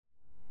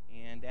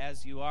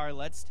as you are,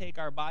 let's take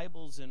our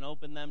Bibles and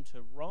open them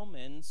to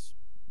Romans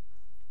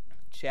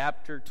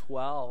chapter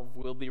 12.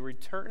 We'll be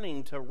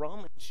returning to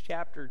Romans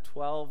chapter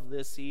 12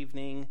 this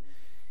evening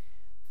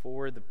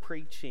for the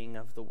preaching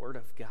of the Word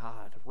of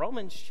God.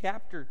 Romans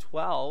chapter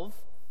 12,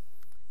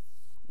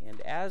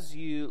 and as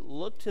you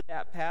look to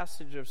that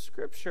passage of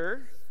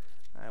Scripture,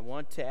 I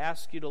want to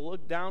ask you to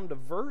look down to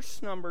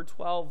verse number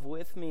 12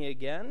 with me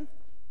again.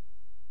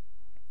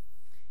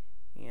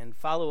 And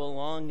follow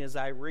along as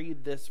I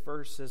read this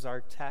verse as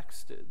our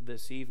text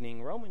this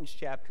evening. Romans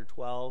chapter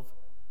 12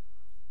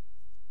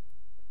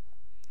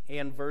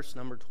 and verse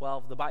number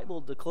 12. The Bible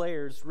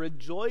declares,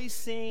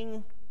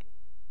 rejoicing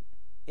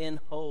in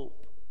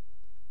hope,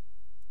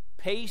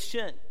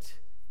 patient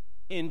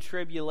in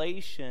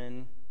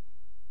tribulation,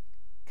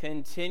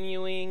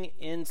 continuing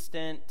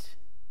instant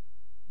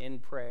in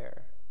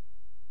prayer.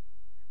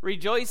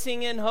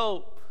 Rejoicing in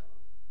hope,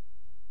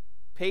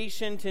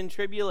 patient in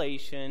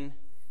tribulation,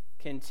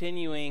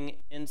 continuing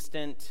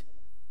instant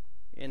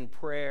in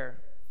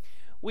prayer.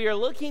 We are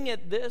looking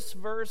at this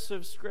verse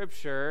of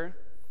Scripture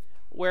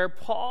where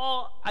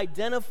Paul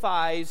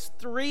identifies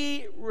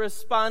three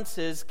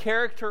responses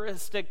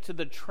characteristic to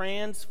the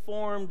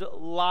transformed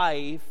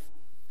life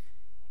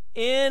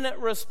in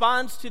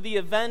response to the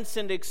events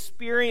and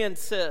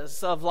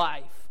experiences of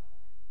life,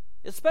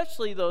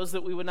 especially those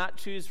that we would not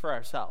choose for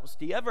ourselves.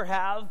 Do you ever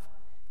have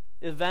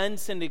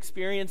events and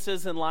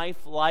experiences in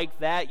life like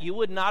that? You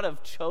would not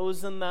have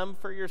chosen them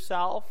for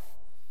yourself.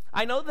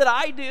 I know that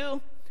I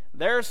do.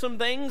 There are some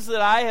things that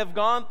I have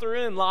gone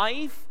through in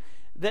life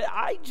that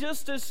I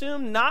just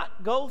assume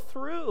not go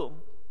through,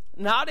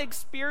 not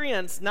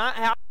experience, not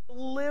have to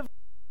live.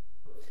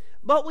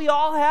 But we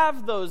all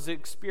have those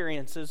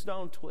experiences,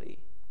 don't we?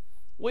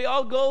 We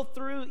all go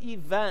through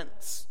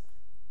events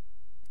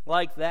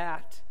like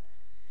that.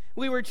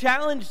 We were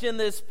challenged in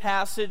this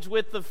passage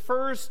with the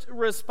first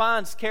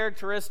response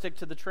characteristic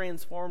to the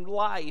transformed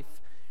life,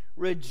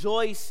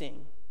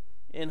 rejoicing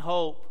in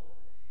hope.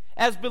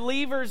 As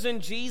believers in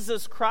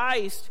Jesus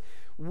Christ,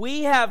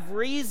 we have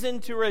reason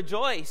to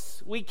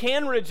rejoice. We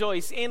can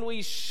rejoice, and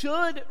we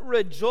should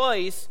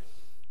rejoice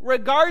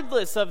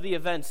regardless of the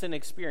events and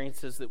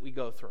experiences that we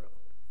go through.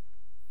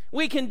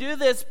 We can do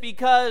this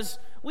because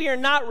we are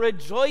not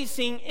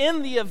rejoicing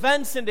in the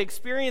events and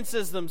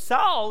experiences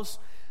themselves,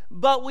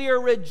 but we are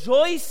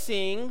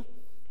rejoicing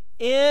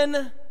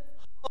in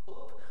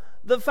hope.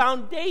 The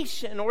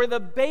foundation or the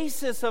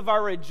basis of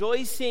our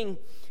rejoicing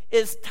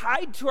is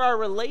tied to our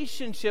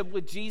relationship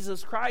with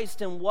Jesus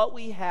Christ and what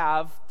we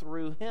have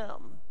through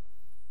Him.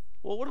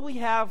 Well, what do we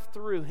have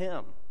through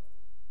Him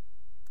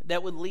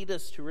that would lead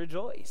us to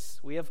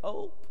rejoice? We have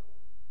hope.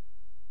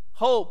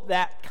 Hope,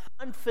 that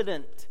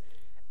confident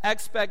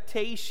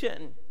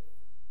expectation.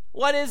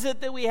 What is it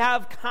that we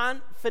have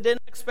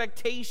confident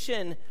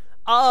expectation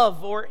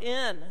of or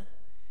in?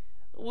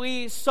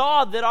 We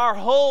saw that our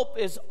hope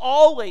is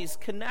always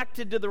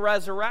connected to the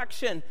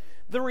resurrection,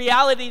 the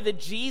reality that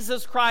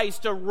Jesus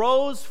Christ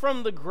arose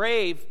from the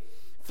grave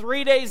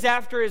 3 days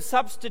after His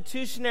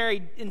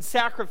substitutionary and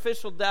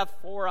sacrificial death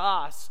for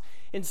us.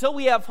 And so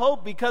we have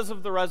hope because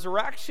of the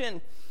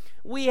resurrection.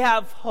 We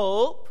have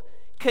hope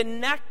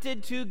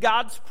connected to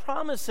God's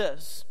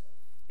promises.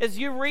 As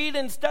you read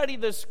and study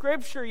the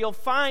Scripture, you'll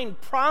find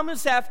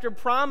promise after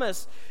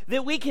promise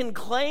that we can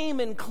claim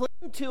and cling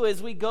to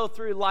as we go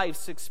through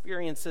life's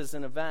experiences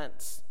and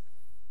events.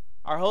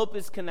 Our hope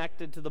is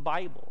connected to the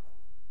Bible.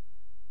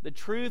 The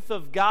truth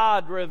of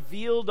God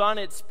revealed on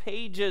its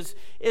pages,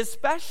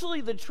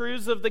 especially the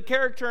truths of the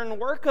character and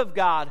work of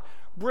God,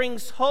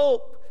 brings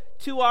hope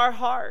to our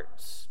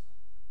hearts.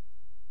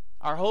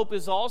 Our hope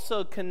is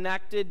also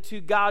connected to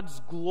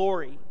God's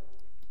glory.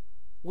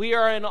 We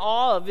are in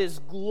awe of His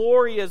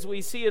glory as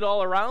we see it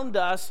all around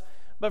us.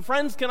 But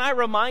friends, can I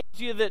remind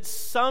you that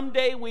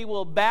someday we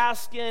will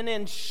bask in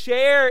and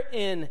share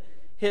in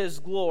His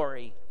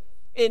glory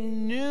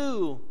in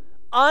new,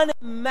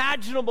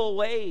 unimaginable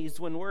ways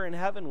when we're in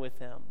heaven with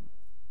Him.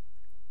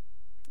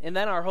 And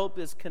then our hope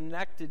is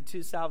connected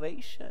to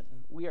salvation.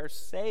 We are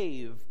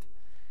saved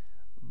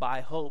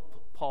by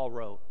hope, Paul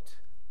wrote.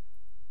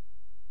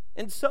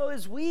 And so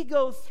as we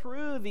go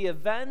through the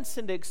events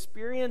and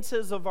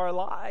experiences of our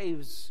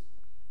lives,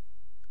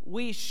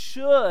 we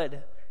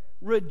should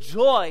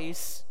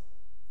rejoice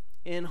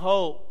in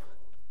hope.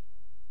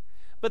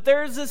 But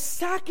there is a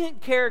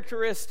second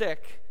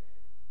characteristic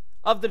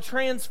of the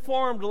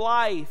transformed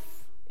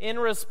life in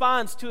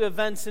response to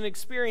events and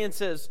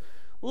experiences.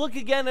 Look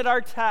again at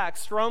our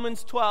text,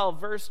 Romans 12,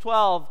 verse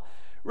 12.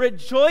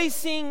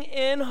 Rejoicing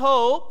in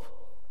hope.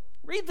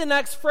 Read the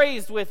next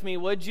phrase with me,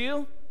 would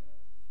you?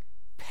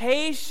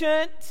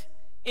 Patient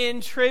in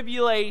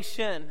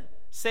tribulation.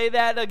 Say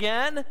that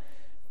again.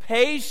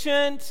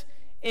 Patient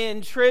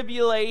in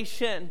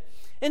tribulation.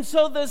 And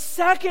so the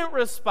second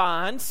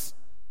response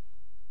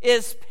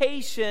is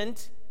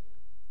patient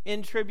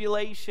in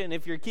tribulation.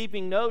 If you're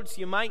keeping notes,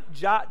 you might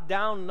jot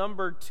down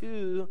number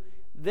 2,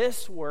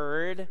 this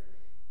word,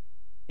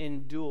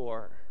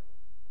 endure.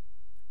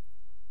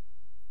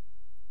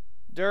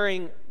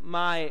 During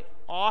my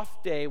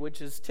off day,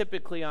 which is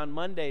typically on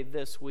Monday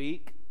this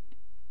week,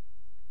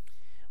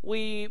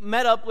 we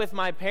met up with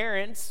my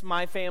parents,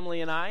 my family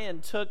and I,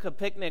 and took a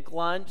picnic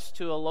lunch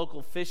to a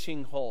local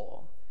fishing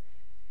hole.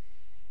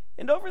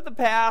 And over the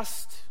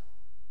past,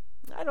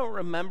 I don't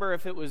remember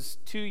if it was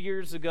 2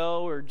 years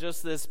ago or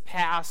just this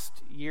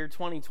past year,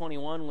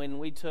 2021, when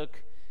we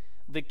took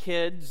the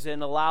kids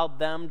and allowed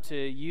them to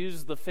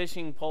use the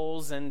fishing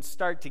poles and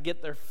start to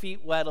get their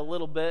feet wet a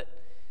little bit,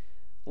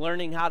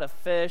 learning how to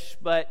fish.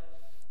 But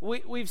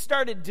we've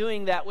started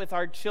doing that with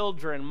our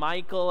children,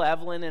 Michael,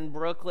 Evelyn, and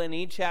Brooklyn,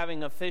 each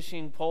having a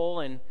fishing pole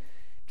and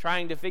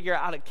trying to figure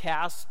out how to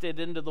cast it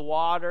into the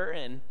water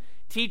and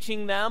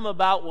teaching them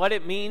about what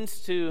it means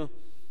to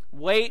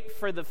wait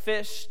for the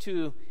fish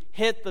to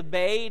hit the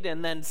bait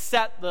and then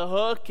set the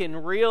hook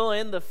and reel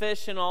in the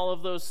fish and all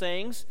of those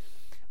things.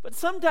 But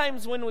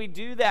sometimes when we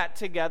do that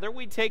together,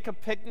 we take a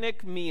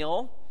picnic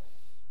meal,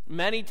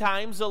 many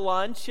times a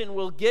lunch, and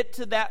we'll get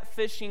to that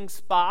fishing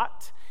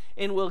spot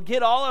and we'll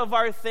get all of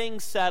our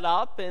things set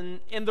up. And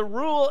the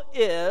rule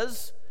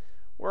is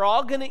we're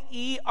all going to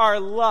eat our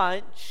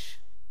lunch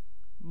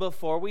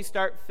before we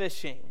start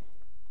fishing.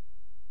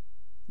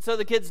 So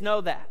the kids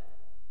know that.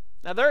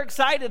 Now they're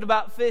excited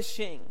about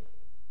fishing.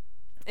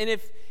 And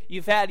if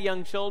you've had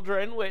young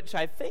children, which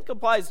I think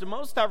applies to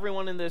most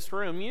everyone in this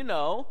room, you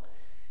know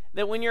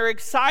that when you're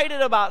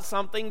excited about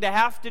something, to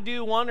have to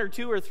do one or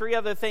two or three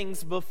other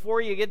things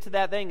before you get to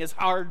that thing is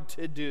hard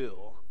to do.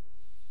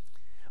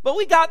 But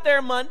we got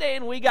there Monday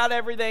and we got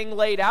everything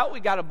laid out.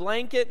 We got a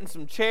blanket and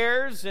some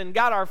chairs and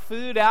got our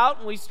food out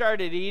and we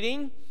started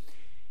eating.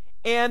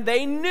 And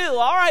they knew,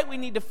 all right, we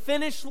need to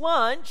finish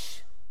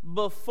lunch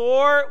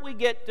before we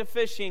get to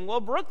fishing.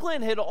 Well,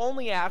 Brooklyn had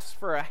only asked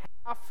for a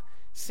half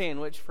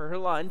sandwich for her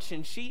lunch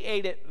and she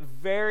ate it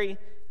very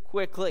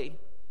quickly.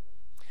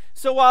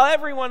 So while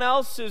everyone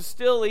else is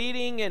still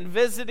eating and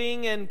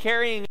visiting and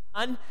carrying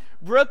on,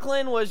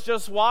 Brooklyn was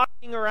just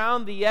walking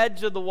around the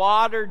edge of the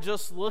water,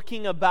 just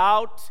looking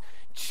about,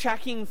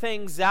 checking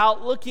things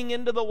out, looking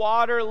into the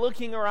water,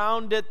 looking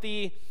around at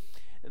the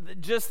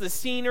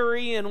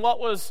scenery and what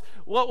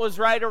was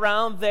right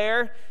around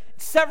there.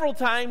 Several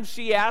times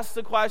she asked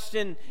the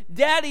question,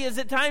 "Daddy, is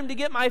it time to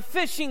get my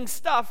fishing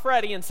stuff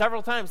ready?" And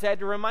several times I had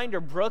to remind her,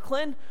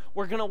 "Brooklyn,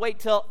 we're going to wait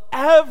till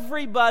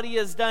everybody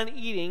is done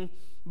eating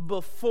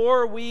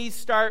before we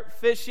start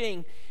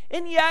fishing."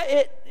 And yet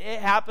it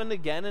happened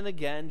again and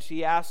again.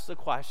 She asked the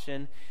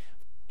question.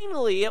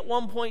 Finally, at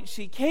one point,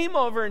 she came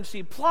over and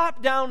she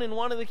plopped down in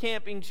one of the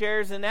camping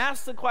chairs and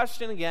asked the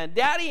question again,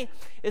 "Daddy,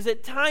 is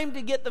it time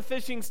to get the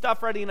fishing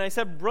stuff ready?" And I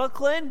said,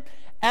 "Brooklyn,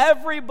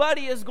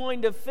 everybody is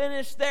going to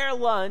finish their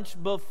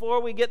lunch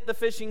before we get the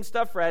fishing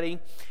stuff ready."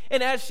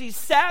 And as she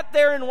sat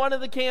there in one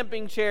of the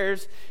camping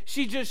chairs,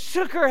 she just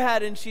shook her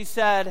head and she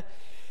said,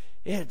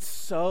 "It's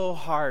so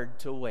hard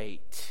to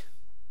wait."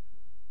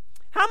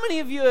 How many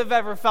of you have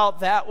ever felt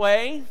that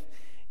way?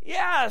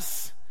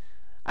 Yes.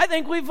 I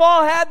think we've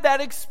all had that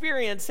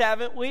experience,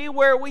 haven't we?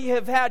 Where we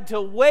have had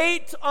to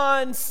wait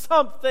on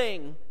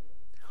something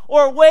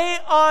or wait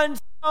on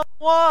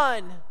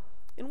someone,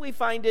 and we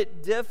find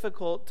it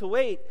difficult to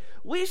wait.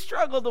 We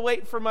struggle to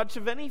wait for much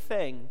of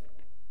anything.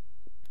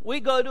 We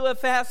go to a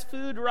fast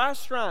food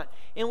restaurant,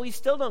 and we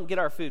still don't get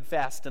our food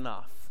fast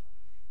enough.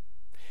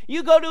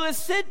 You go to a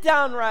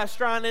sit-down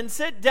restaurant and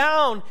sit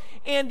down,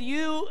 and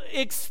you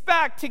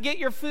expect to get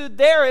your food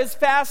there as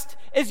fast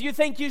as you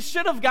think you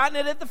should have gotten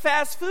it at the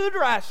fast food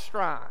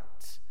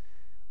restaurant.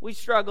 We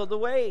struggle to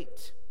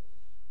wait.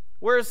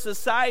 We're a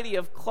society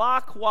of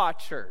clock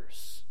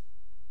watchers.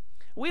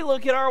 We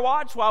look at our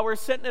watch while we're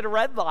sitting at a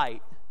red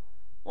light,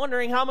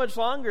 wondering how much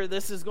longer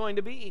this is going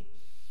to be.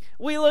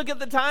 We look at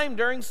the time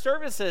during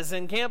services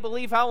and can't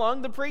believe how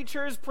long the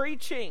preacher is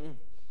preaching.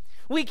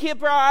 We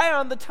keep our eye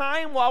on the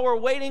time while we're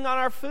waiting on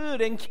our food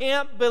and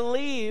can't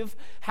believe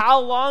how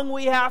long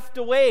we have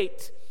to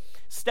wait.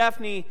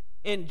 Stephanie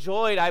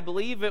enjoyed, I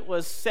believe it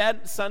was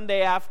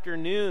Sunday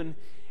afternoon,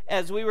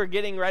 as we were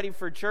getting ready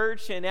for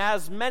church, and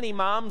as many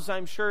moms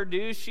I'm sure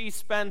do, she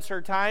spends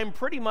her time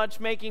pretty much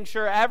making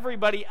sure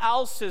everybody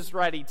else is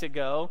ready to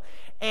go,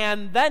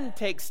 and then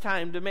takes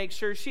time to make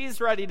sure she's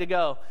ready to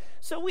go.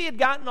 So we had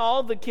gotten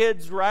all the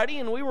kids ready,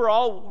 and we were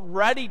all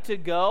ready to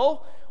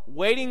go,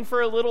 waiting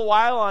for a little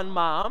while on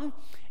Mom.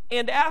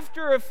 And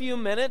after a few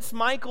minutes,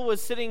 Michael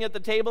was sitting at the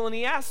table and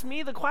he asked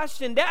me the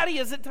question, "Daddy,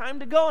 is it time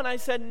to go?" And I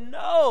said,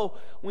 "No,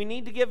 we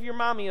need to give your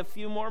mommy a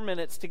few more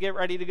minutes to get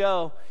ready to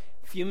go."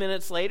 A few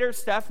minutes later,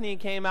 Stephanie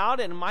came out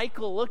and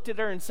Michael looked at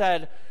her and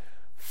said,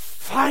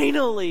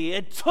 "Finally,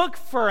 it took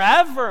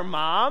forever,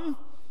 Mom."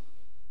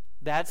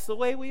 That's the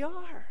way we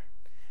are.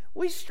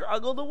 We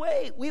struggle to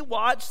wait. We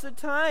watch the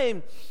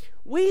time.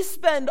 We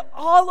spend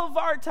all of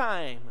our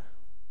time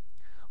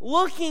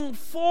looking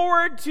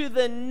forward to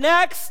the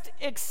next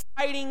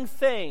exciting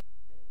thing.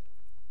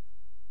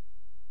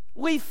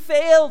 We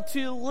fail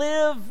to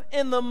live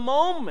in the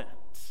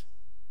moment.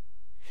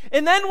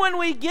 And then when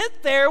we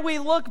get there, we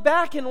look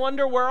back and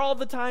wonder where all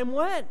the time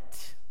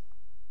went.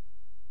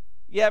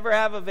 You ever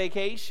have a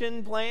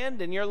vacation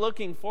planned and you're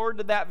looking forward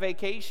to that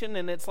vacation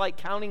and it's like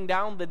counting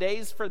down the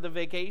days for the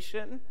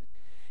vacation?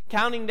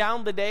 Counting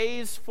down the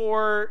days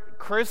for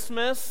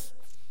Christmas?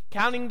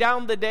 Counting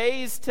down the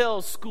days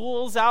till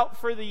school's out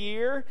for the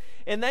year?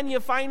 And then you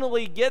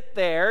finally get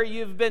there.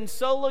 You've been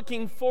so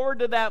looking forward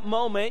to that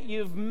moment.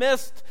 You've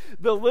missed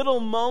the little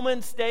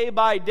moments day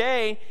by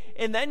day.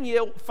 And then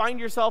you find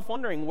yourself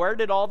wondering, where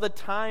did all the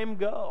time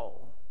go?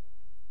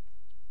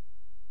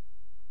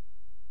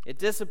 It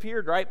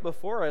disappeared right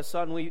before us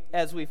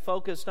as we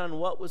focused on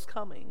what was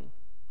coming.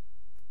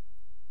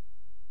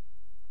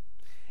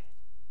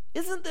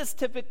 Isn't this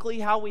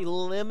typically how we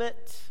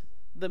limit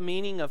the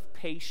meaning of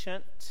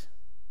patient?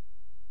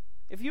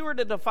 If you were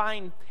to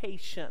define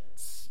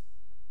patience,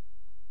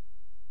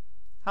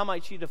 how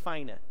might you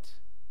define it?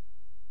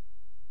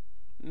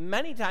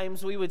 Many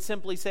times we would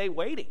simply say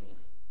waiting.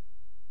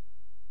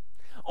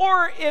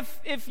 Or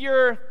if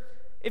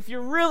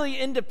you're really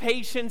into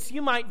patience,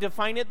 you might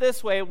define it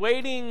this way: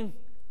 waiting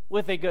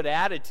with a good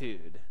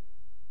attitude.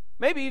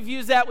 Maybe you've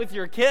used that with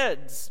your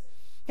kids.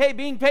 Hey,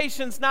 being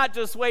patient's not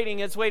just waiting,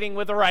 it's waiting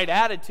with the right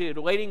attitude,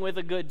 waiting with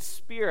a good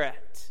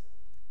spirit.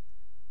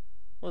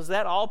 Well, is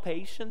that all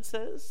patience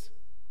is?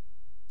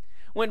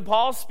 When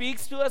Paul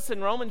speaks to us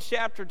in Romans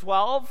chapter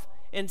 12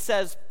 and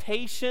says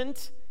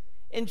patient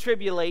in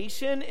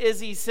tribulation, is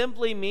he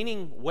simply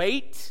meaning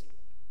wait,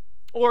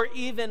 or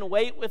even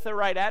wait with the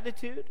right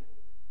attitude?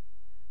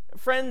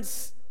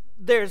 Friends,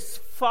 there's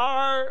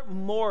far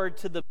more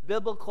to the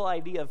biblical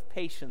idea of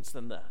patience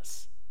than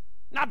this.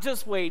 Not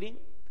just waiting.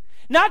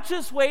 Not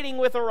just waiting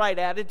with a right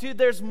attitude.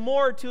 There's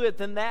more to it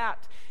than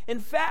that. In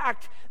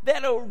fact,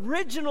 that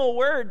original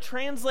word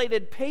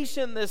translated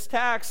patient in this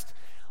text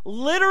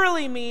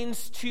literally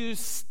means to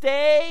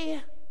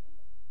stay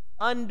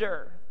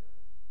under,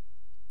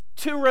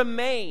 to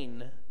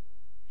remain.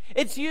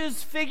 It's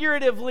used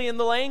figuratively in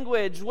the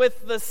language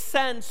with the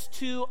sense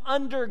to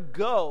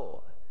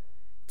undergo,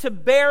 to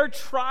bear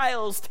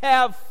trials, to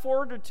have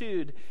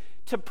fortitude,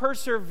 to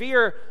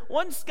persevere.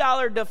 One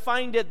scholar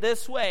defined it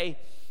this way: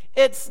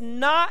 it's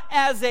not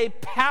as a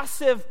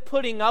passive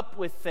putting up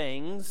with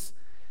things,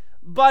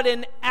 but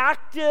an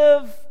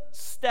active,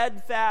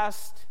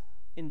 steadfast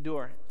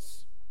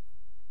endurance.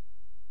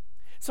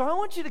 So I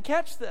want you to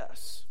catch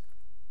this.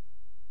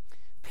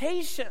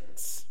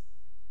 Patience,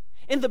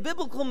 in the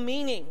biblical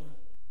meaning,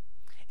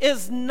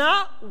 is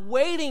not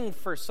waiting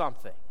for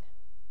something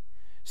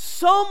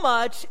so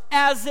much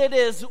as it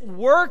is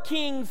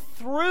working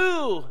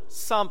through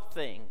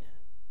something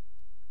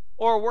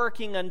or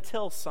working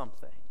until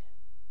something.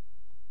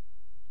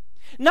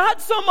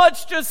 Not so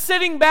much just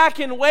sitting back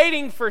and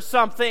waiting for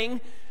something,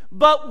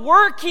 but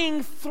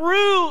working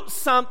through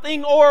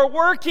something or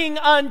working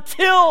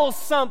until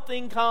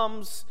something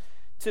comes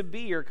to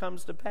be or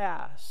comes to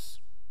pass.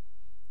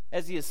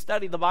 As you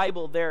study the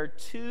Bible, there are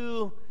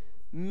two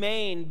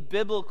main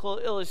biblical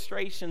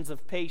illustrations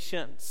of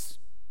patience.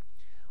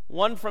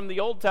 One from the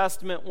Old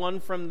Testament, one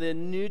from the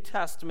New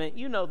Testament.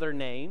 You know their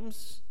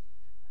names.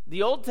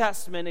 The Old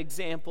Testament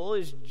example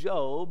is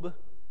Job.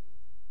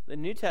 The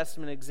New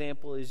Testament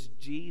example is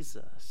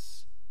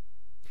Jesus.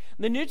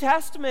 The New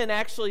Testament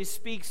actually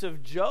speaks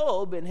of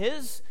Job and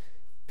his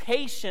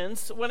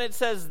patience when it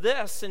says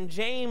this in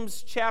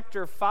James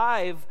chapter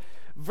 5,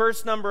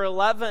 verse number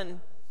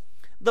 11.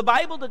 The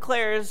Bible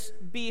declares,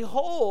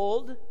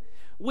 "Behold,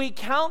 we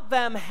count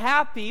them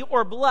happy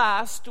or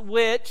blessed,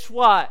 which,"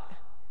 what?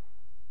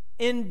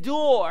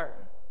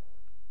 "Endure.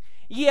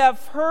 Ye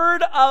have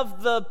heard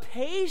of the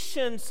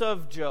patience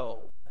of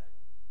Job,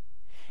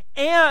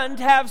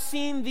 and have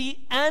seen the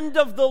end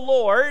of the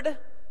Lord,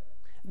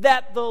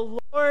 that the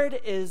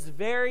Lord is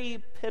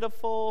very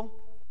pitiful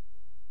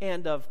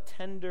and of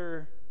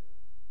tender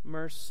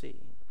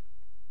mercy."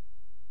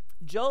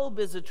 Job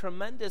is a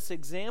tremendous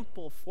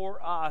example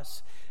for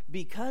us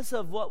because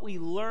of what we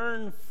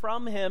learn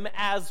from him,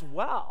 as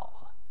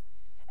well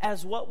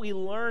as what we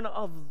learn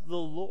of the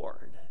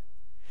Lord.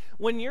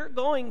 When you're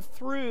going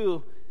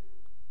through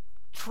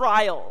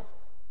trial,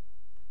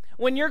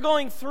 when you're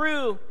going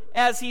through,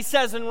 as he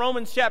says in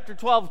Romans chapter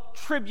 12,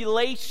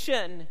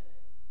 tribulation,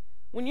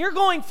 when you're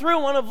going through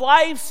one of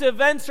life's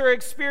events or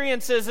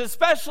experiences,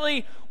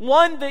 especially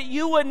one that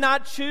you would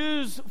not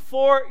choose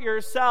for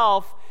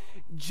yourself,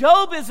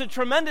 Job is a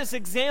tremendous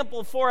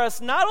example for us,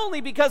 not only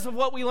because of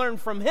what we learn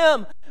from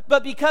him,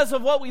 but because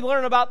of what we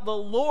learn about the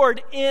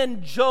Lord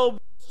in Job's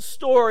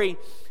story.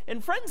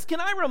 And friends,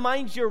 can I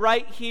remind you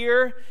right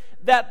here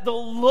that the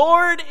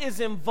Lord is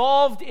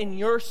involved in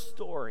your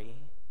story?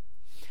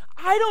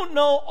 I don't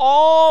know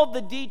all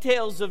the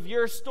details of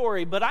your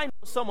story, but I know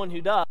someone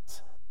who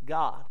does: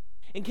 God.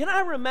 And can I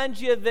remind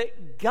you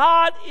that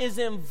God is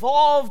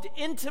involved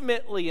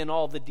intimately in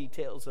all the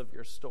details of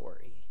your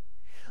story?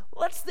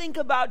 Let's think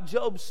about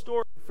Job's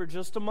story for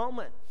just a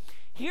moment.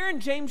 Here in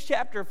James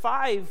chapter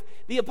 5,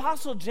 the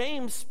Apostle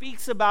James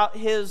speaks about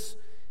his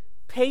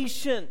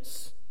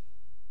patience,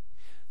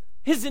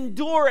 his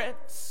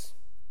endurance.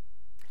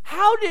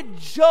 How did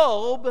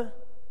Job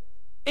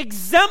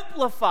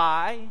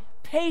exemplify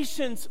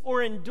patience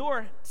or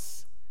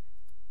endurance?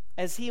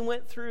 as he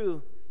went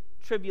through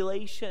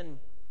tribulation.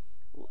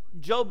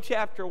 Job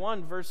chapter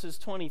 1, verses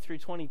 20 through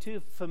 22,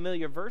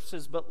 familiar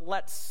verses, but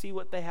let's see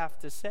what they have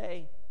to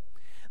say.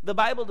 The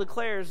Bible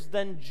declares,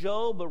 "Then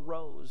Job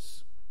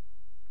arose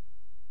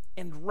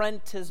and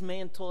rent his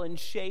mantle and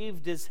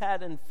shaved his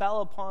head and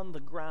fell upon the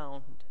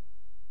ground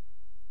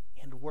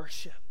and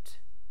worshipped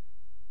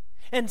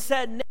and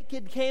said,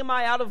 'Naked came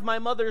I out of my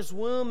mother's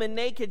womb, and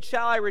naked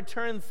shall I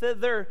return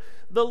thither.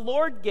 The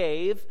Lord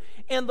gave,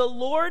 and the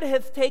Lord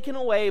hath taken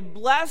away.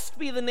 Blessed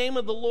be the name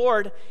of the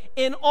Lord.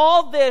 In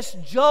all this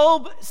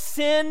Job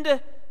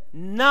sinned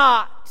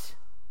not,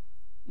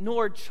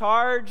 nor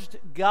charged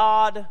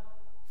God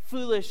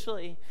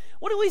foolishly.'"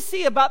 What do we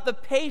see about the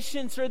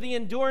patience or the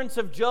endurance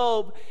of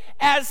Job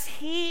as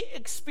he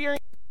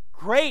experienced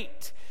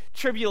great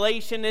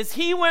tribulation, as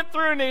he went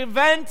through an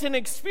event, an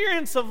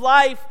experience of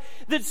life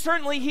that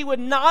certainly he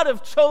would not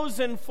have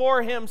chosen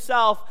for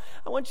himself?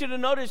 I want you to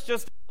notice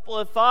just a couple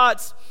of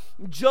thoughts.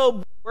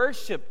 Job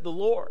worshiped the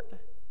Lord.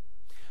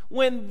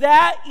 When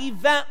that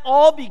event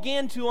all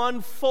began to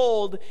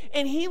unfold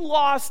and he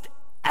lost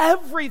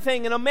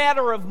everything in a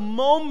matter of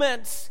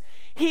moments,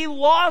 he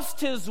lost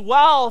his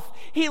wealth,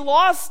 he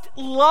lost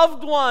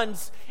loved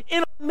ones.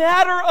 In a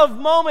matter of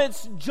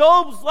moments,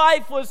 Job's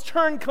life was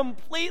turned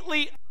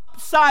completely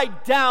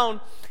upside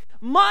down,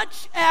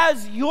 much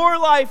as your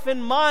life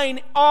and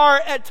mine are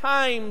at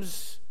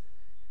times.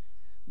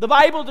 The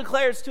Bible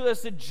declares to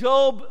us that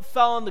Job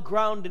fell on the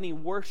ground and he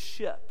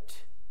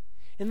worshiped.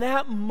 In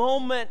that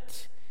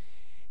moment,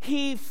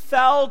 he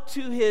fell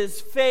to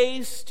his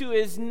face, to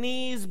his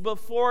knees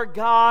before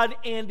God,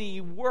 and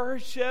he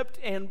worshiped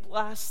and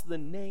blessed the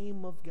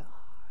name of God.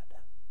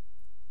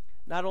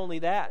 Not only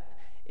that,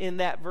 in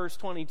that verse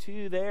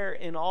 22 there,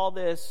 in all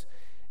this,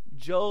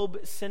 Job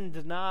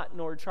sinned not,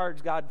 nor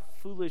charged God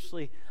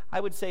foolishly. I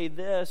would say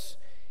this: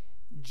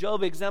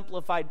 Job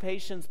exemplified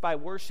patience by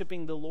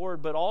worshiping the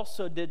Lord, but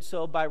also did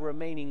so by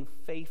remaining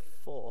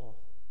faithful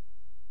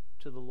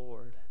to the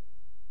Lord.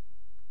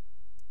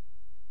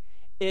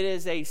 It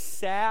is a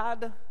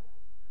sad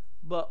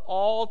but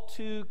all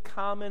too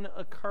common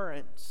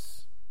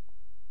occurrence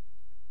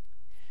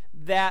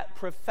that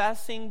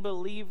professing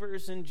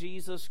believers in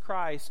Jesus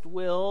Christ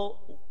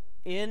will,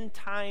 in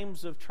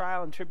times of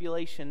trial and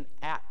tribulation,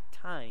 at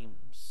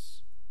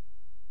times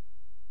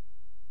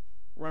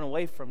run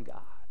away from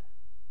God.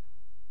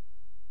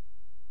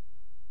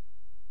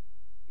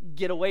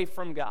 Get away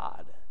from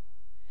God.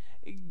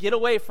 Get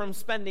away from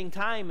spending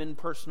time in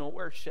personal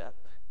worship.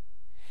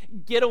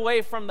 Get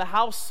away from the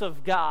house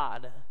of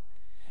God.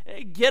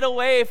 Get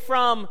away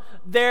from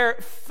their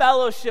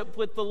fellowship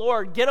with the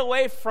Lord. Get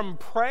away from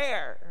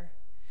prayer.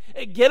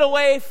 Get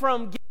away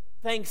from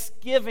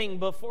thanksgiving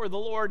before the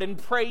Lord and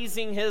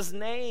praising His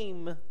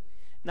name.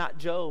 Not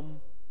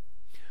Job.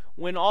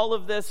 When all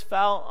of this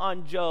fell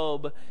on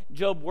Job,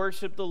 Job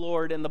worshiped the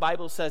Lord, and the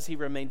Bible says he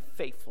remained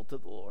faithful to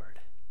the Lord.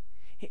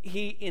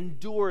 He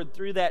endured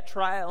through that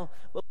trial,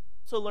 but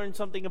also learned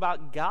something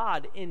about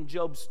God in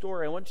Job's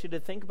story. I want you to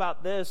think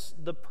about this,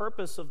 the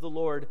purpose of the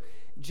Lord.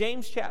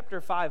 James chapter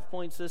 5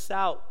 points this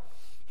out.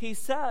 He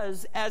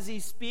says, as he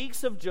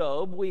speaks of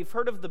Job, we've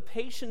heard of the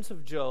patience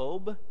of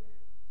Job.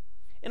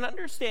 And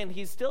understand,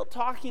 he's still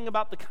talking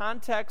about the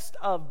context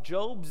of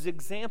Job's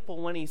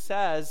example when he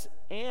says,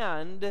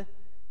 and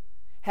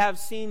have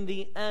seen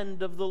the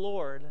end of the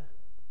Lord.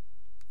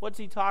 What's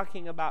he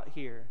talking about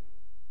here?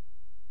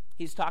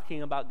 He's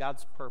talking about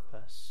God's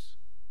purpose.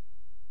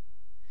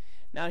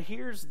 Now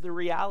here's the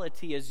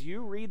reality as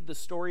you read the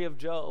story of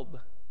Job,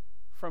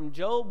 from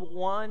Job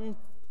 1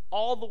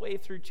 all the way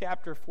through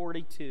chapter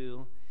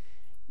 42,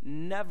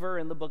 never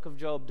in the book of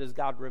Job does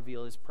God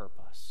reveal His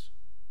purpose.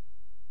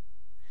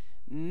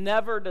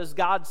 Never does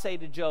God say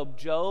to Job,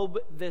 Job,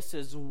 this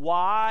is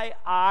why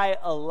I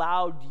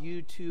allowed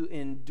you to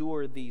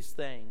endure these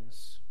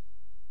things.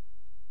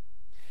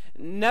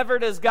 Never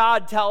does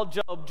God tell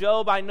Job,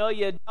 Job, I know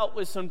you dealt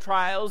with some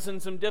trials and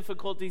some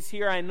difficulties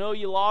here. I know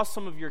you lost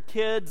some of your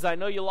kids. I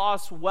know you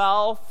lost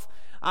wealth.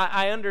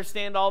 I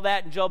understand all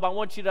that. And Job, I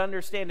want you to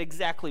understand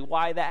exactly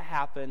why that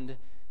happened.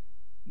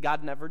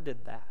 God never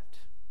did that.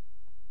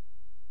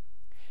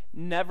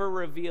 Never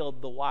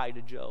revealed the why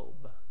to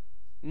Job.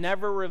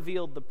 Never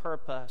revealed the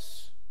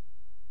purpose.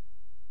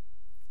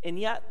 And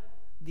yet,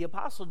 the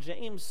Apostle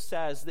James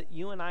says that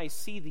you and I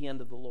see the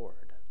end of the Lord.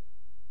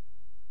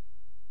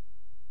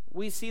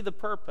 We see the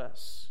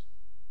purpose.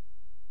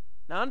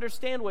 Now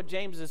understand what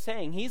James is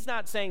saying. He's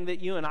not saying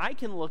that you and I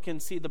can look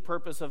and see the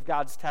purpose of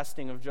God's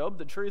testing of Job.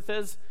 The truth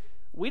is,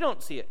 we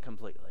don't see it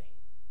completely.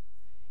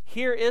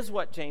 Here is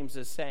what James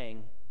is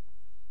saying.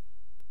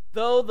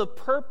 Though the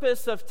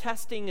purpose of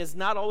testing is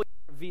not always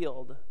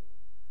revealed,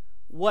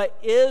 what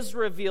is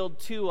revealed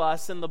to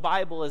us in the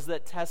Bible is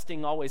that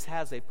testing always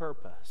has a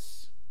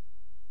purpose.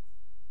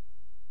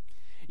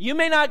 You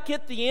may not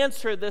get the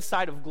answer this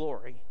side of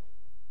glory.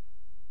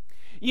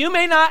 You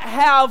may not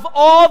have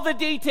all the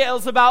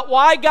details about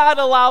why God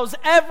allows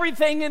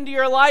everything into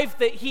your life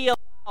that He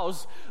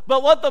allows.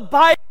 But what the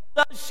Bible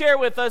does share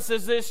with us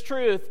is this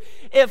truth.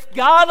 If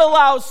God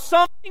allows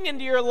something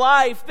into your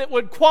life that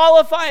would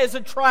qualify as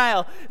a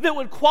trial, that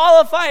would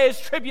qualify as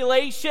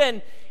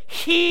tribulation,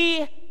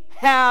 He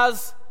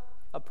has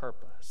a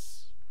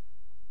purpose.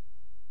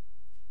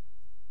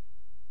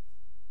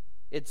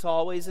 It's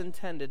always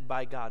intended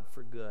by God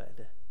for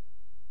good.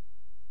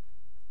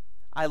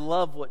 I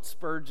love what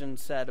Spurgeon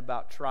said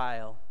about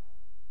trial.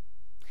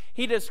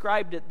 He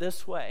described it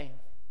this way.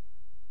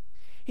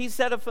 He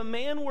said, if a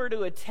man were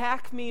to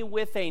attack me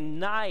with a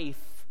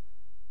knife,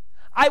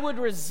 I would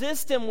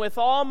resist him with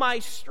all my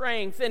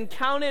strength and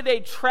count it a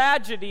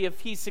tragedy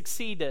if he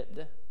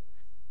succeeded.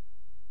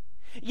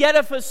 Yet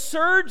if a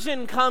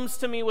surgeon comes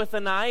to me with a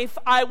knife,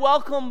 I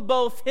welcome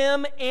both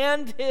him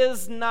and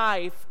his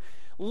knife.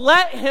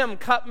 Let him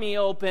cut me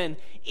open,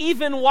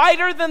 even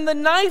wider than the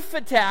knife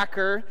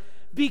attacker,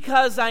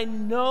 because I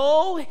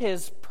know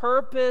his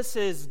purpose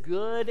is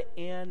good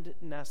and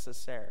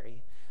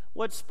necessary.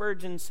 What's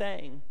Spurgeon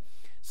saying?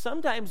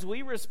 Sometimes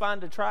we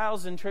respond to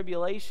trials and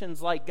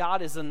tribulations like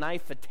God is a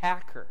knife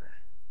attacker,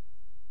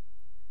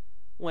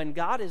 when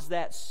God is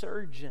that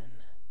surgeon.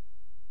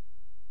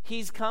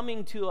 He's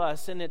coming to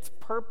us, and it's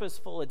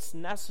purposeful, it's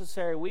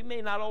necessary. We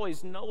may not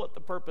always know what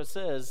the purpose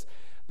is,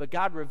 but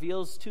God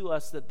reveals to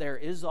us that there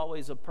is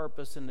always a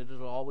purpose, and it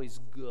is always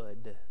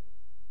good,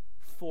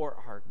 for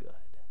our good.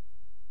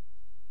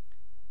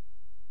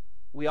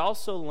 We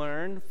also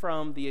learn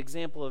from the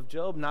example of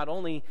Job not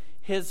only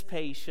his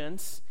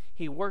patience,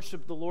 he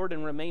worshiped the Lord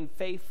and remained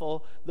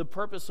faithful, the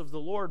purpose of the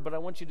Lord, but I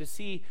want you to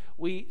see,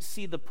 we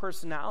see the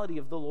personality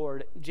of the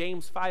Lord.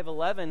 James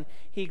 5:11,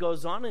 he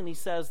goes on and he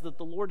says that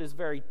the Lord is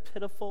very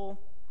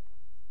pitiful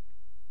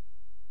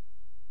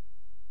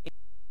and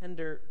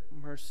tender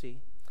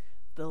mercy.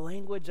 The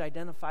language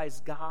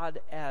identifies God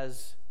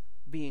as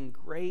being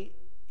great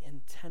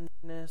in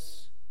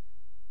tenderness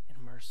and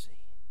mercy.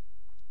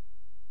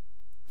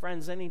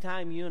 Friends,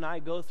 anytime you and I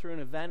go through an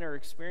event or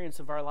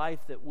experience of our life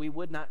that we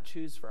would not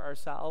choose for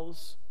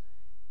ourselves,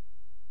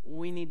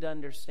 we need to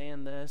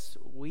understand this.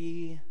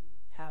 We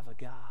have a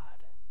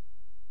God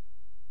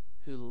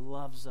who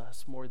loves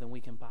us more than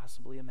we can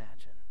possibly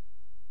imagine.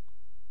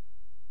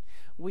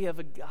 We have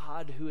a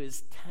God who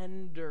is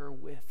tender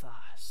with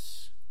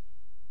us.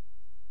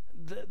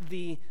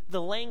 The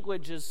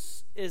language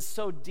is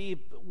so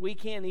deep, we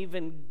can't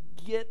even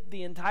get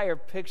the entire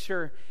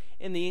picture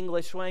in the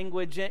English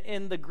language.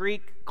 In the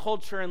Greek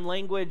culture and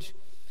language,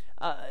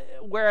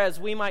 whereas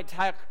we might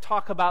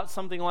talk about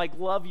something like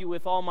love you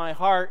with all my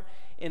heart,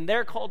 in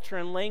their culture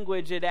and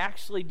language, it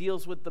actually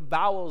deals with the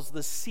bowels,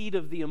 the seat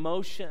of the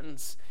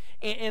emotions.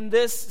 And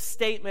this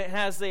statement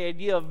has the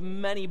idea of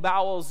many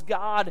bowels.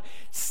 God's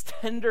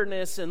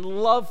tenderness and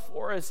love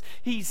for us.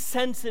 He's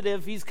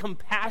sensitive. He's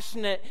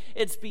compassionate.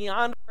 It's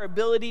beyond our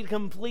ability to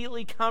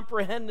completely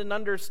comprehend and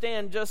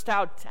understand just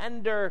how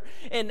tender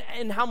and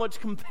how much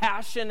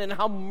compassion and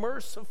how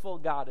merciful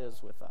God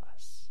is with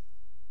us.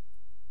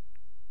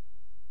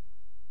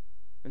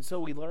 And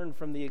so we learn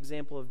from the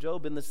example of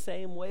Job. In the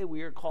same way,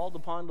 we are called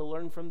upon to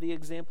learn from the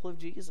example of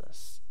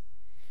Jesus.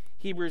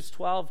 Hebrews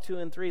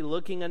 12:2-3,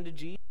 looking unto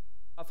Jesus,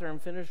 author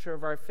and finisher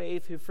of our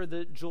faith, who for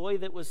the joy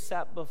that was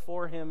set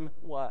before him,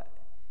 what?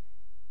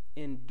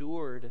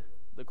 Endured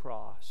the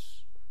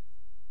cross,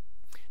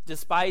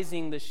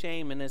 despising the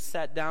shame, and is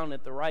set down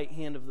at the right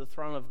hand of the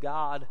throne of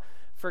God.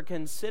 For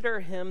consider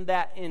him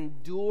that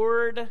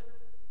endured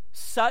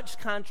such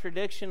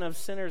contradiction of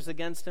sinners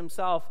against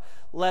himself,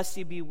 lest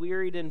ye be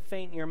wearied and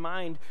faint in your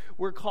mind.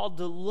 We're called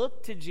to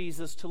look to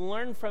Jesus, to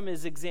learn from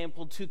his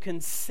example, to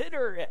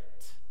consider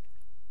it,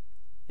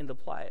 and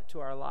apply it to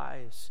our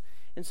lives.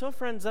 And so,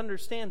 friends,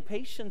 understand,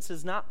 patience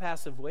is not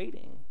passive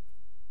waiting.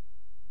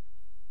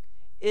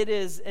 It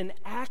is an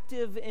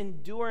active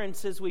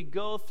endurance as we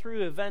go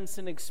through events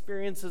and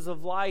experiences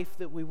of life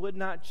that we would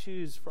not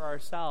choose for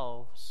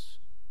ourselves.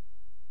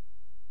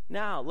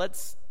 Now,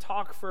 let's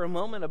talk for a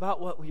moment about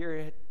what we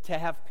are to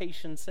have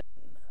patience in.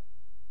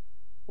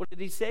 What did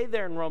he say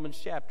there in Romans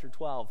chapter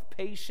 12?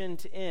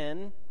 Patient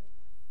in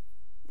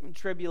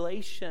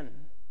tribulation.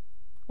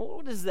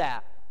 What is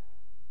that?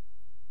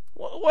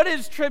 What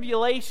is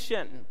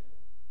tribulation?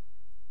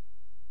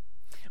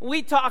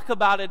 We talk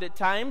about it at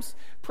times.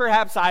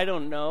 Perhaps, I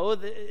don't know,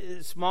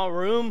 small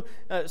room,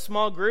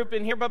 small group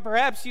in here, but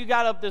perhaps you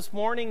got up this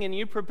morning and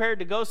you prepared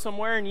to go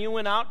somewhere and you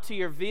went out to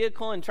your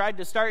vehicle and tried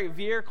to start your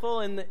vehicle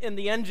and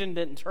the engine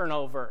didn't turn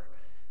over.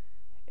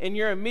 And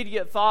your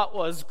immediate thought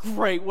was,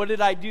 great, what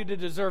did I do to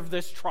deserve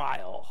this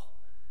trial?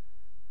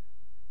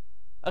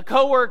 A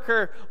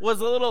coworker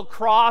was a little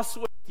cross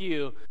with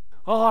you.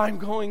 Oh, I'm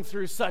going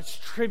through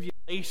such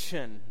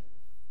tribulation.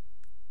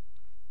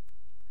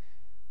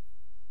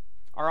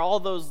 Are all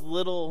those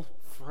little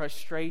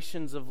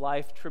frustrations of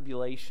life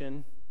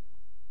tribulation?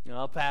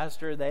 You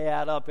Pastor, they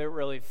add up. It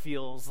really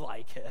feels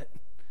like it.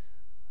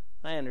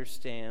 I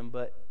understand,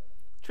 but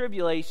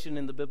tribulation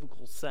in the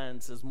biblical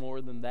sense is more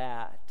than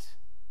that.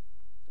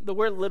 The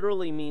word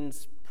literally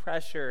means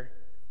pressure.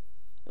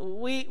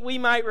 We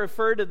might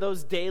refer to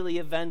those daily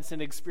events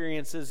and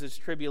experiences as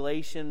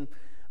tribulation,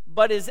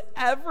 But is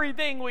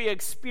everything we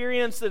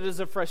experience that is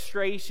a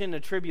frustration a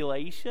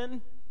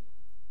tribulation?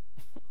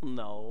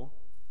 No.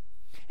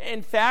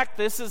 In fact,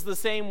 this is the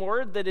same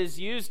word that is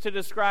used to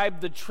describe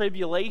the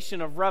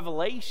tribulation of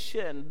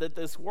Revelation that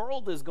this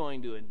world is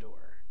going to endure.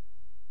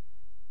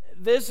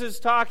 This is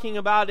talking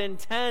about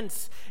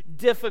intense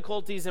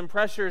difficulties and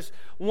pressures.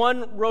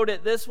 One wrote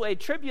it this way: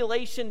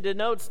 tribulation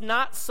denotes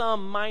not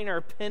some minor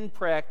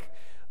pinprick,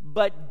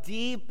 but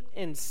deep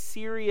and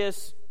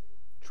serious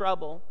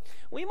trouble.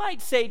 We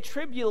might say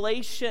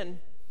tribulation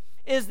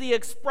is the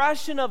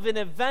expression of an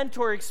event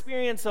or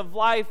experience of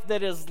life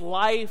that is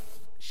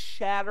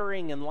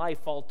life-shattering and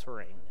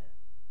life-altering.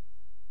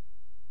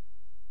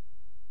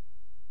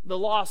 The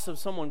loss of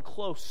someone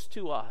close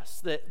to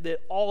us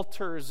that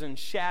alters and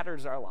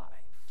shatters our life.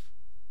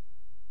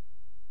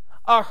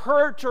 A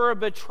hurt or a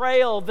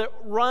betrayal that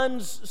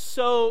runs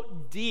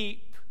so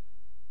deep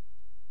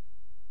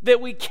that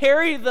we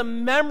carry the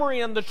memory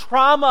and the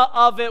trauma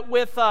of it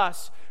with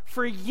us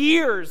for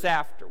years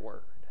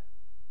afterward.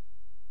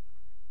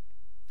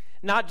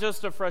 Not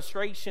just a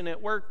frustration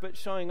at work, but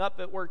showing up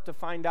at work to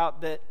find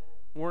out that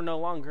we're no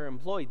longer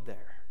employed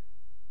there.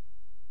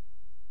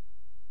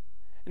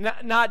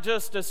 Not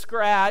just a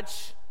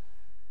scratch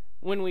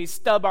when we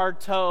stub our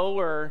toe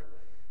or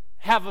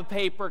have a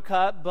paper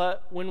cut,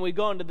 but when we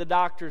go into the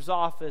doctor's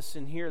office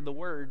and hear the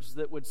words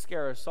that would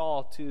scare us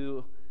all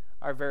to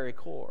our very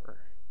core.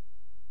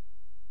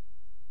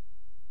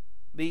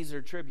 These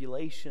are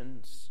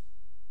tribulations.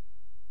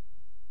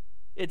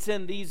 It's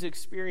in these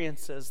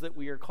experiences that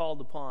we are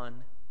called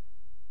upon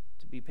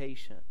to be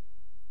patient.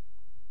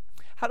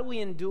 How do we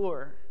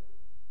endure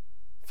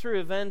through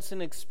events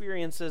and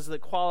experiences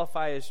that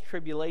qualify as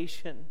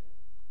tribulation?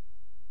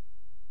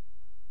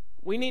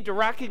 We need to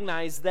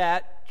recognize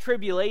that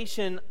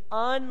tribulation,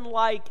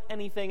 unlike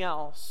anything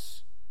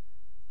else,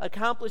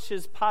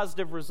 accomplishes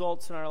positive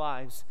results in our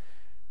lives.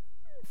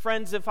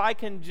 Friends, if I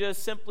can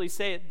just simply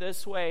say it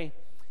this way,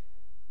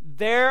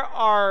 there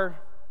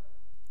are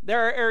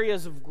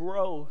areas of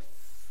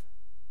growth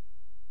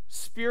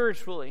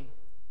spiritually,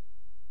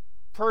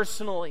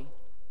 personally,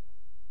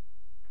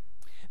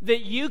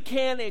 that you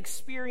can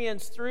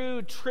experience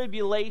through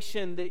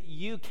tribulation that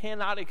you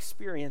cannot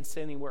experience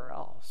anywhere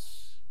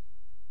else.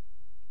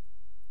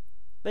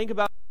 Think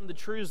about the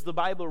truths the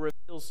Bible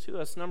reveals to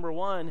us. Number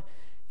one,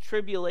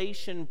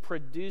 tribulation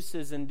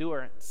produces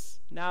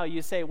endurance. Now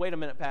you say, wait a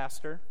minute,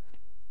 Pastor.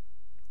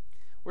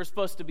 We're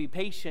supposed to be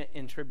patient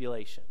in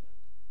tribulation,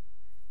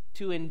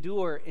 to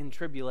endure in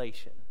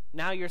tribulation.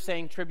 Now you're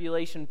saying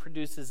tribulation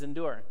produces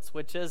endurance.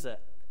 Which is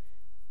it?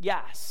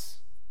 Yes.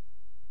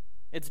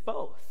 It's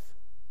both.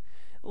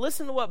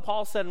 Listen to what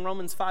Paul said in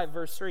Romans 5,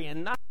 verse 3.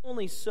 And not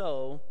only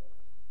so,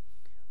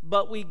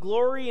 but we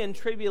glory in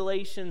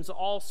tribulations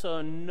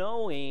also,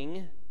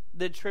 knowing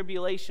that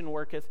tribulation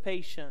worketh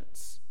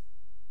patience.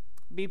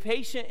 Be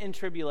patient in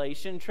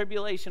tribulation.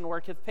 Tribulation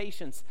worketh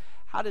patience.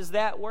 How does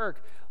that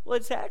work? Well,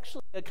 it's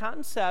actually a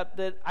concept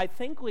that I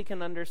think we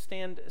can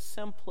understand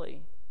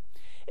simply.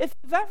 If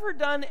you've ever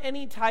done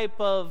any type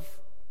of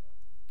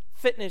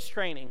fitness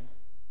training,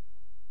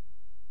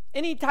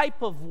 any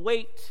type of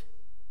weight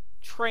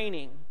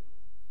training,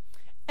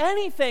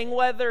 anything,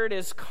 whether it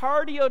is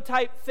cardio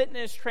type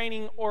fitness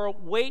training or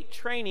weight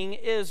training,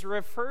 is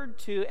referred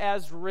to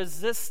as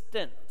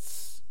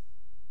resistance.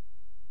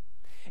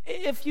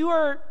 If you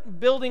are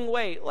building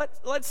weight,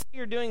 let's say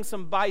you're doing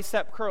some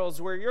bicep curls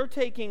where you're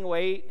taking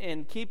weight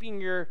and keeping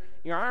your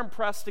arm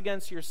pressed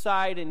against your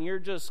side and you're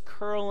just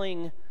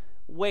curling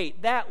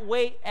weight. That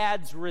weight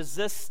adds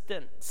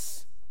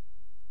resistance.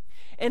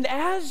 And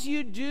as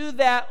you do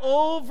that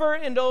over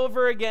and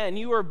over again,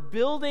 you are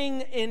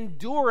building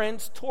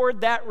endurance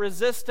toward that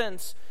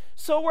resistance.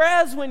 So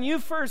whereas when you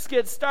first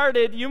get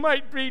started, you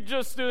might be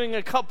just doing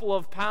a couple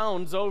of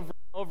pounds over and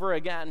over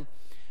again.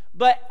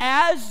 But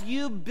as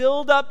you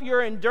build up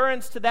your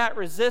endurance to that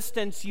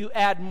resistance, you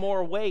add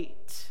more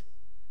weight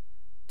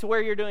to where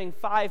you're doing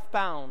 5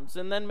 pounds,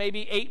 and then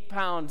maybe 8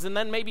 pounds, and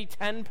then maybe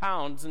 10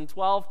 pounds and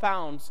 12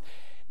 pounds.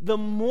 The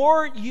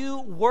more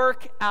you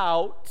work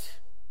out,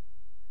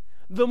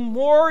 the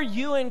more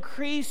you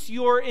increase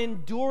your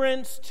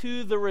endurance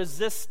to the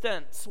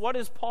resistance. What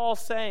is Paul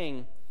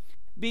saying?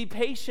 Be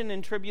patient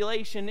in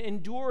tribulation.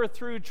 Endure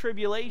through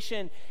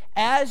tribulation.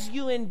 As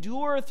you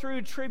endure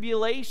through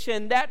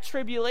tribulation, that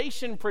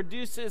tribulation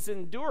produces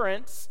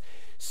endurance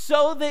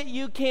so that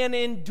you can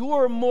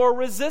endure more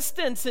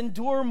resistance,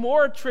 endure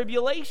more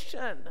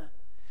tribulation.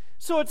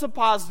 So it's a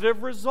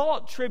positive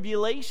result.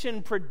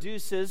 Tribulation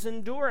produces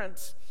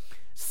endurance.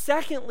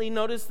 Secondly,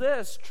 notice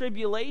this: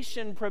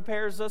 tribulation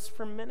prepares us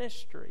for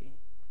ministry.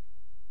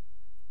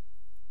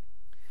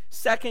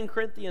 2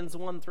 Corinthians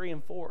 1, 3,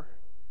 and 4.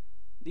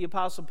 The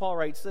Apostle Paul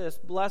writes this: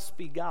 Blessed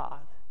be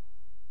God,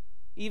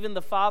 even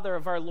the Father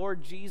of our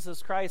Lord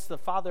Jesus Christ, the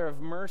Father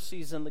of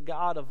mercies and the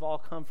God of all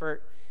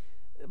comfort.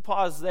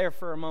 Pause there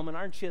for a moment.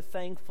 Aren't you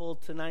thankful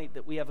tonight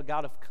that we have a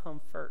God of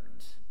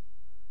comfort?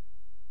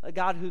 A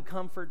God who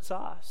comforts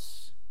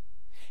us.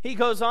 He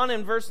goes on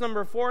in verse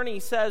number 4 and he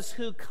says,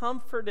 who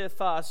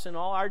comforteth us in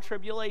all our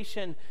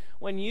tribulation.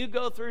 When you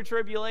go through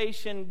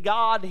tribulation,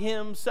 God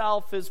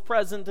himself is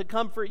present to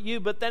comfort you.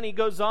 But then he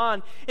goes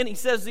on and he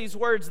says these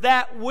words,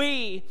 that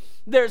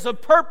there's a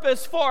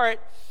purpose for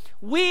it.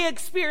 We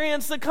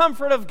experience the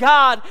comfort of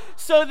God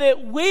so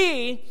that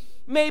we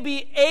may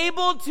be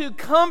able to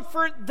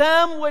comfort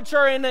them which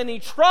are in any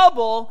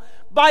trouble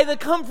by the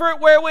comfort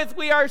wherewith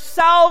we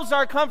ourselves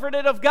are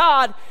comforted of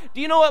God.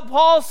 Do you know what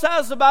Paul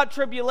says about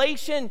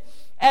tribulation?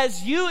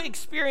 As you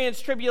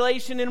experience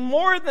tribulation, and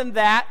more than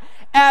that,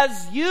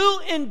 as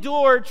you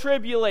endure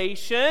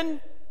tribulation,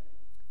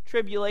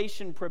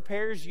 tribulation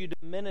prepares you to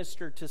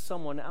minister to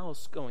someone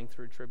else going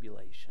through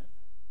tribulation.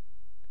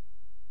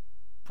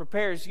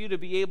 Prepares you to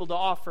be able to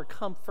offer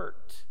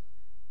comfort,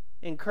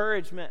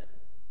 encouragement,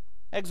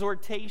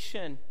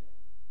 exhortation,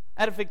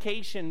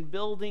 edification,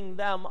 building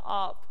them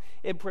up.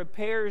 It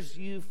prepares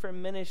you for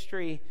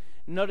ministry.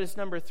 Notice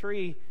number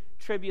 3,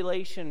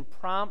 tribulation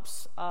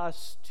prompts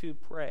us to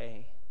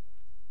pray.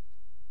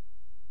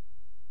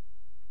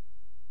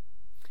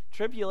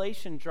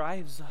 Tribulation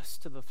drives us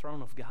to the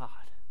throne of God.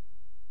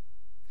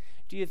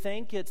 Do you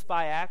think it's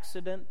by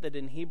accident that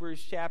in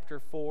Hebrews chapter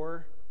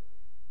 4,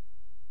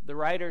 the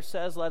writer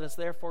says, let us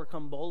therefore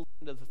come boldly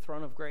to the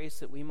throne of grace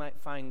that we might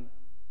find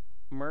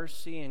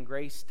mercy and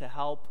grace to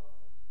help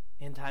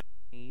in time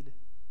of need?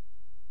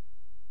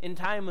 In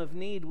time of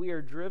need, we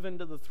are driven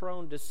to the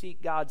throne to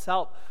seek God's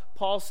help.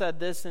 Paul said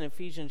this in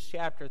Ephesians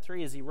chapter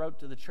 3 as he wrote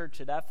to the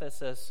church at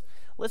Ephesus.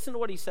 Listen to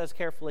what he says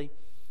carefully.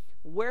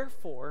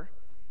 Wherefore,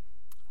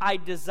 I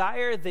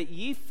desire that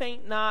ye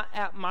faint not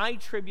at my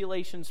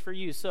tribulations for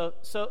you. So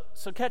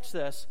catch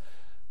this.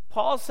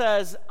 Paul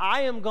says,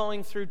 I am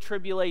going through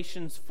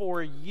tribulations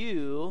for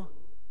you,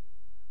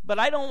 but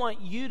I don't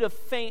want you to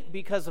faint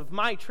because of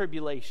my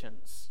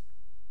tribulations.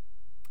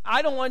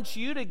 I don't want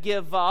you to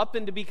give up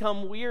and to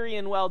become weary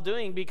in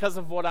well-doing because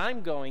of what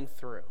I'm going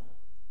through.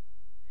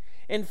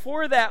 And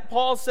for that,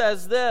 Paul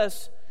says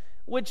this,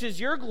 which is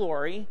your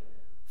glory,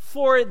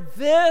 for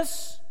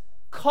this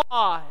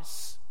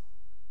cause.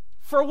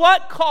 For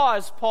what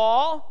cause,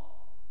 Paul?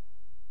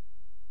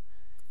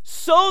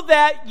 So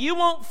that you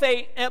won't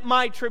faint at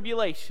my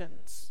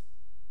tribulations.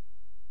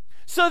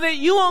 So that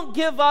you won't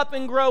give up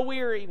and grow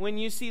weary when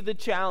you see the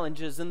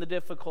challenges and the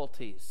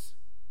difficulties.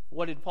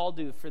 What did Paul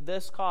do? For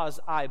this cause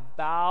I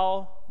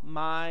bow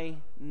my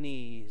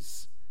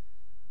knees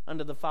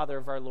unto the Father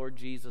of our Lord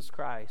Jesus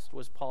Christ.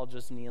 Was Paul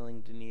just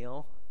kneeling to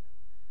kneel?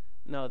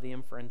 No, the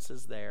inference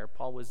is there.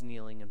 Paul was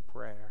kneeling in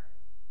prayer.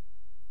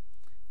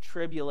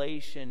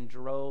 Tribulation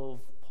drove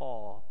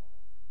Paul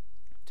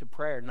to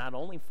prayer, not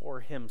only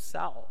for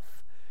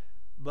himself,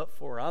 but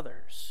for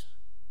others,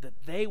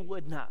 that they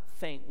would not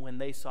faint when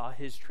they saw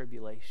his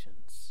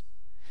tribulations,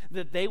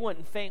 that they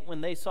wouldn't faint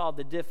when they saw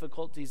the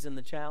difficulties and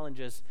the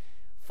challenges.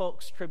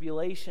 Folks,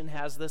 tribulation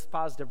has this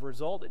positive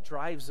result. It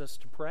drives us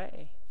to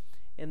pray.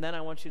 And then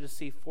I want you to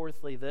see,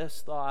 fourthly,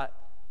 this thought,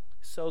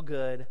 so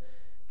good.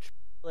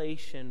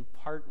 Tribulation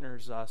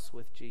partners us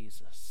with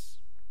Jesus.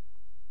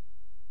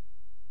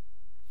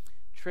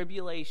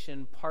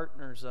 Tribulation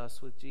partners us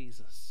with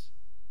Jesus.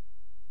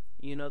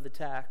 You know the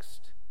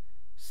text,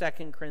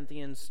 2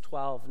 Corinthians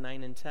 12,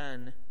 9 and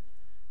 10.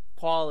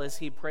 Paul, as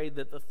he prayed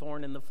that the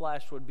thorn in the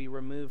flesh would be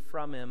removed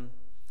from him,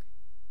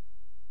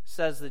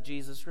 says that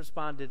Jesus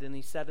responded, and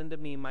he said unto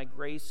me, my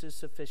grace is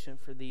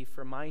sufficient for thee,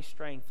 for my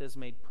strength is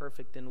made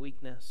perfect in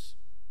weakness.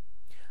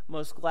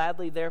 Most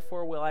gladly,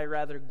 therefore, will I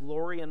rather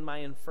glory in my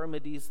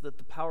infirmities, that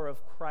the power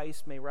of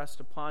Christ may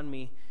rest upon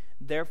me.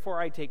 Therefore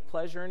I take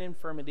pleasure in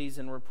infirmities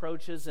and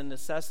reproaches and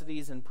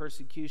necessities and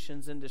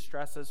persecutions and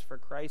distresses for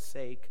Christ's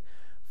sake.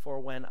 For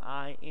when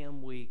I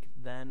am weak,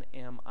 then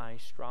am I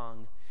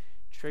strong.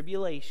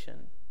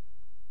 Tribulation,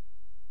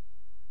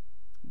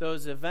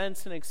 those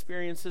events and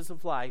experiences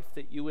of life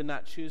that you would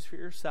not choose for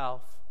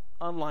yourself,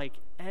 unlike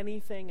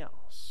anything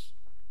else,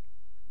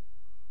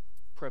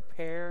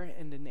 prepare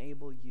and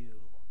enable you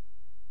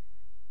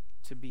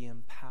to be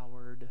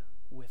empowered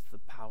with the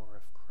power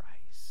of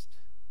Christ.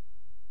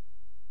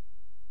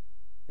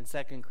 In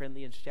 2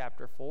 Corinthians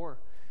chapter 4,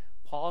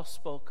 Paul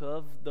spoke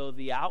of, though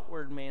the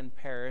outward man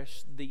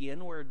perish, the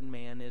inward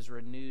man is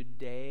renewed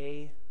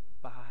day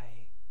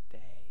by day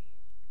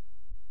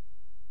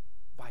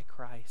by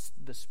Christ,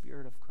 the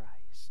Spirit of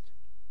Christ.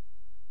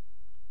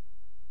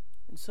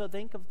 And so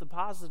think of the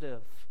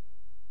positive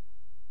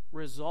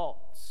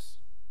results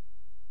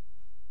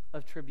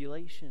of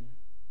tribulation.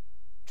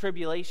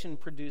 Tribulation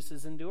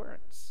produces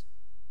endurance.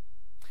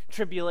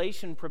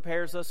 Tribulation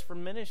prepares us for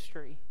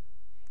ministry.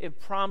 It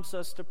prompts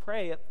us to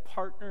pray. It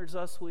partners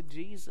us with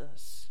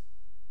Jesus.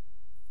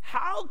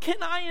 How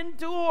can I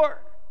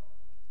endure?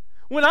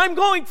 When I'm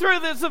going through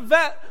this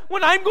event,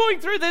 when I'm going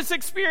through this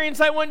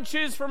experience I wouldn't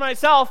choose for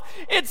myself,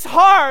 it's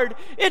hard,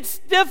 it's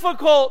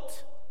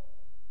difficult.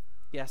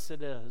 Yes,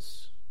 it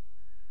is.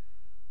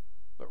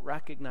 But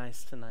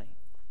recognize tonight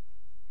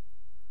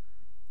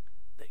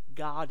that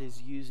God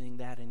is using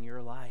that in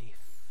your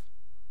life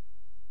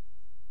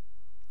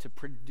to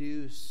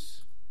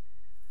produce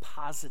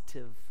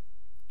positive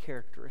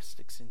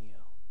characteristics in you.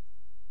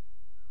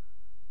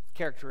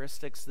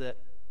 Characteristics that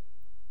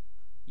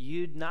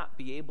you'd not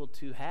be able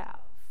to have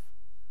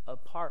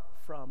apart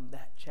from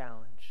that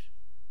challenge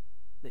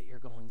that you're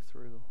going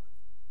through.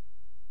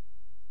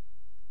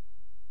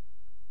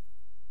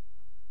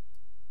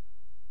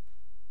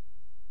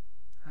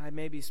 I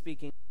may be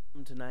speaking to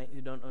some tonight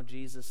who don't know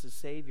Jesus as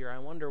Savior. I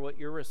wonder what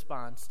your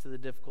response to the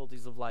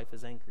difficulties of life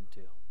is anchored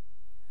to.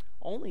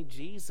 Only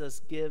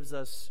Jesus gives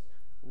us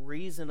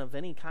reason of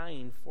any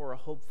kind for a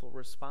hopeful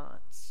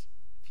response.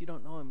 If you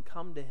don't know him,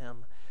 come to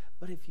him.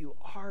 But if you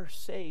are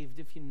saved,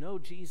 if you know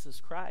Jesus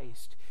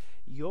Christ,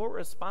 your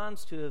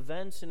response to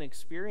events and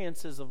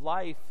experiences of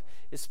life,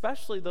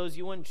 especially those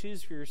you wouldn't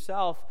choose for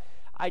yourself,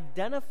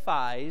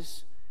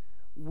 identifies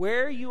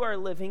where you are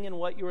living and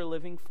what you are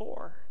living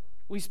for.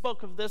 We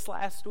spoke of this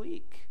last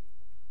week.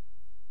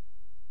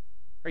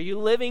 Are you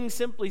living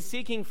simply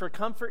seeking for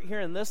comfort here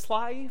in this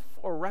life,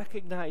 or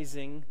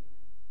recognizing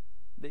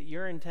that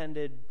you're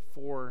intended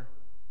for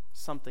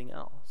something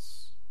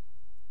else?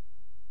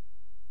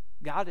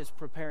 God is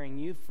preparing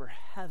you for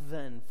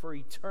heaven, for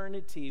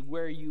eternity,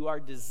 where you are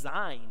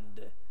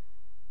designed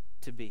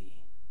to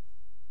be.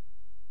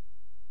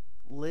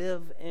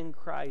 Live in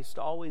Christ,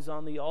 always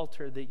on the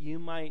altar, that you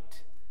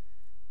might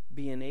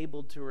be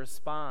enabled to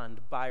respond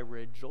by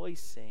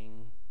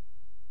rejoicing,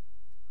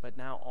 but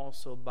now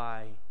also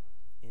by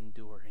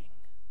enduring.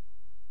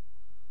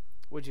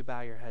 Would you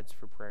bow your heads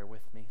for prayer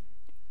with me?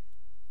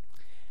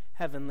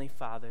 Heavenly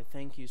Father,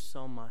 thank you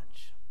so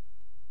much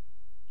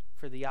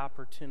for the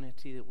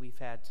opportunity that we've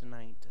had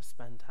tonight to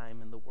spend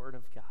time in the Word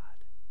of God.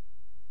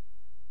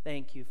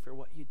 Thank you for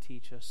what you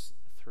teach us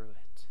through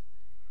it.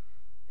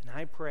 And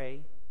I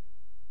pray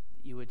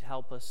that you would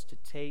help us to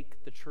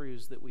take the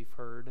truths that we've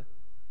heard,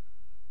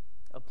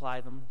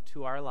 apply them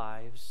to our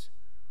lives,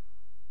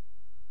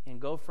 and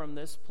go from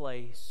this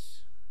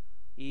place,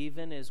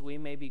 even as we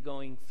may be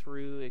going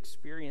through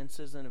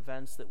experiences and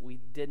events that we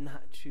did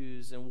not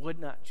choose and would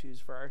not choose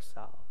for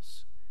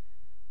ourselves.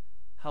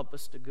 Help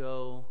us to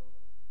go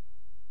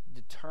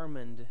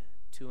determined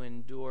to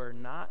endure,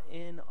 not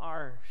in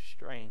our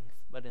strength,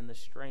 but in the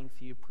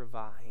strength you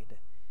provide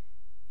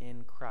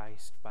in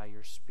Christ by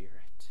your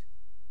Spirit.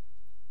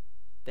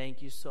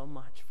 Thank you so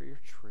much for your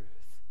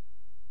truth.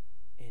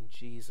 In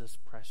Jesus'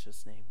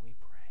 precious name we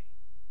pray.